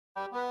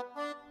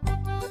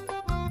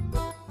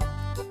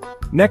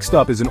Next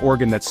up is an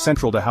organ that's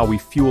central to how we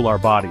fuel our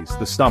bodies,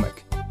 the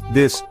stomach.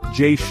 This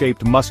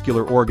J-shaped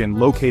muscular organ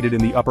located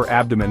in the upper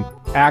abdomen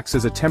acts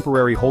as a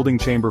temporary holding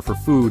chamber for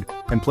food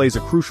and plays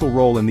a crucial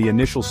role in the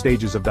initial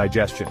stages of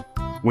digestion.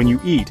 When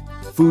you eat,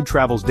 food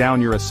travels down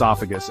your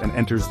esophagus and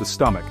enters the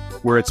stomach,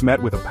 where it's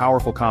met with a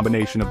powerful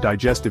combination of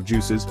digestive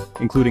juices,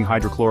 including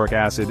hydrochloric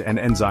acid and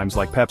enzymes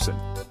like pepsin.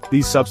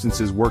 These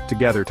substances work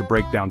together to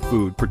break down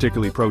food,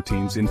 particularly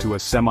proteins, into a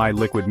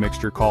semi-liquid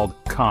mixture called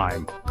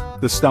chyme.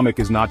 The stomach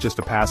is not just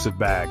a passive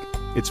bag.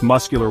 Its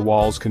muscular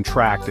walls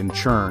contract and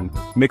churn,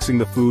 mixing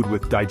the food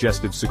with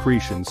digestive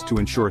secretions to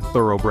ensure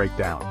thorough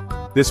breakdown.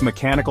 This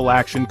mechanical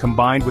action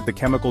combined with the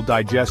chemical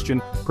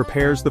digestion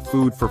prepares the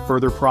food for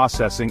further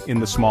processing in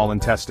the small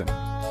intestine.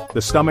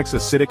 The stomach's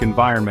acidic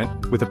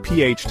environment, with a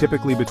pH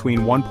typically between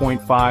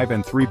 1.5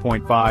 and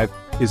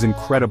 3.5, is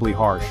incredibly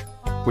harsh,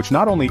 which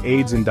not only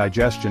aids in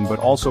digestion but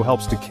also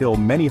helps to kill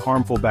many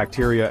harmful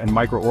bacteria and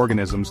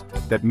microorganisms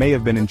that may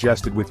have been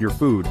ingested with your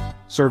food,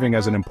 serving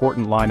as an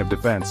important line of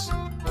defense.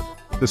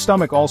 The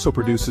stomach also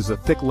produces a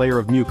thick layer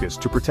of mucus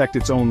to protect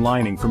its own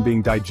lining from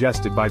being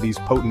digested by these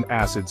potent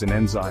acids and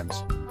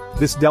enzymes.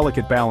 This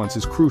delicate balance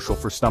is crucial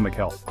for stomach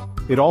health.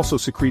 It also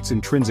secretes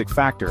intrinsic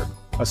factor,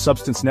 a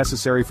substance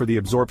necessary for the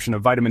absorption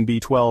of vitamin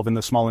B12 in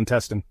the small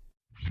intestine.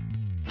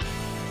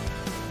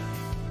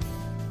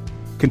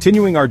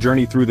 Continuing our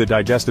journey through the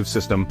digestive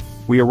system,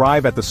 we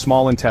arrive at the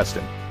small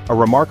intestine, a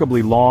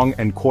remarkably long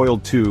and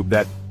coiled tube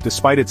that,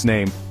 despite its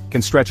name,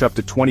 can stretch up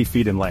to 20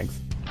 feet in length.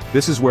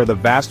 This is where the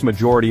vast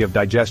majority of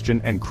digestion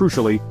and,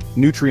 crucially,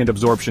 nutrient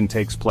absorption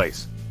takes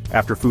place.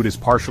 After food is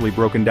partially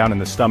broken down in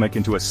the stomach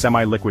into a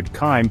semi-liquid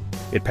chyme,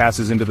 it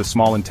passes into the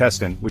small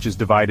intestine, which is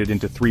divided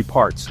into three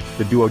parts: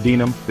 the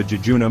duodenum, the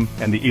jejunum,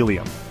 and the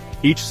ileum.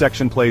 Each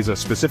section plays a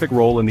specific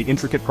role in the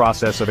intricate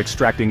process of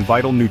extracting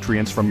vital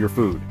nutrients from your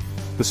food.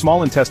 The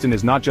small intestine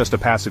is not just a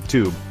passive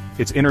tube.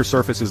 Its inner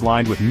surface is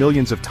lined with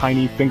millions of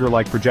tiny,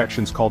 finger-like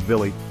projections called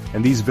villi,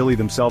 and these villi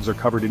themselves are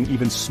covered in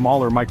even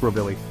smaller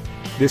microvilli.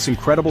 This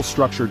incredible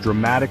structure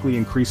dramatically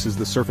increases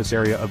the surface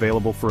area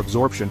available for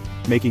absorption,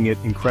 making it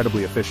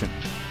incredibly efficient.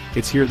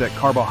 It's here that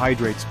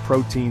carbohydrates,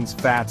 proteins,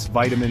 fats,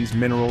 vitamins,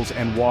 minerals,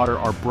 and water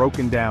are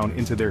broken down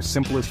into their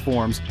simplest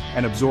forms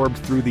and absorbed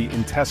through the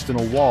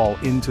intestinal wall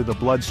into the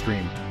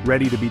bloodstream,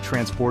 ready to be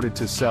transported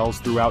to cells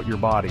throughout your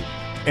body.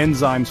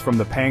 Enzymes from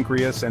the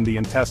pancreas and the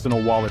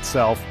intestinal wall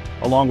itself,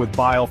 along with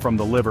bile from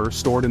the liver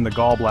stored in the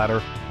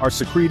gallbladder, are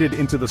secreted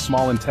into the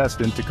small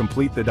intestine to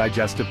complete the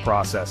digestive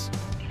process.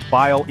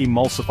 Bile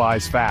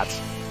emulsifies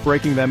fats,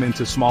 breaking them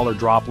into smaller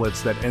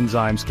droplets that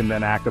enzymes can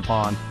then act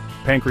upon.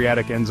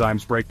 Pancreatic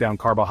enzymes break down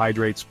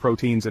carbohydrates,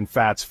 proteins, and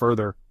fats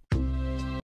further,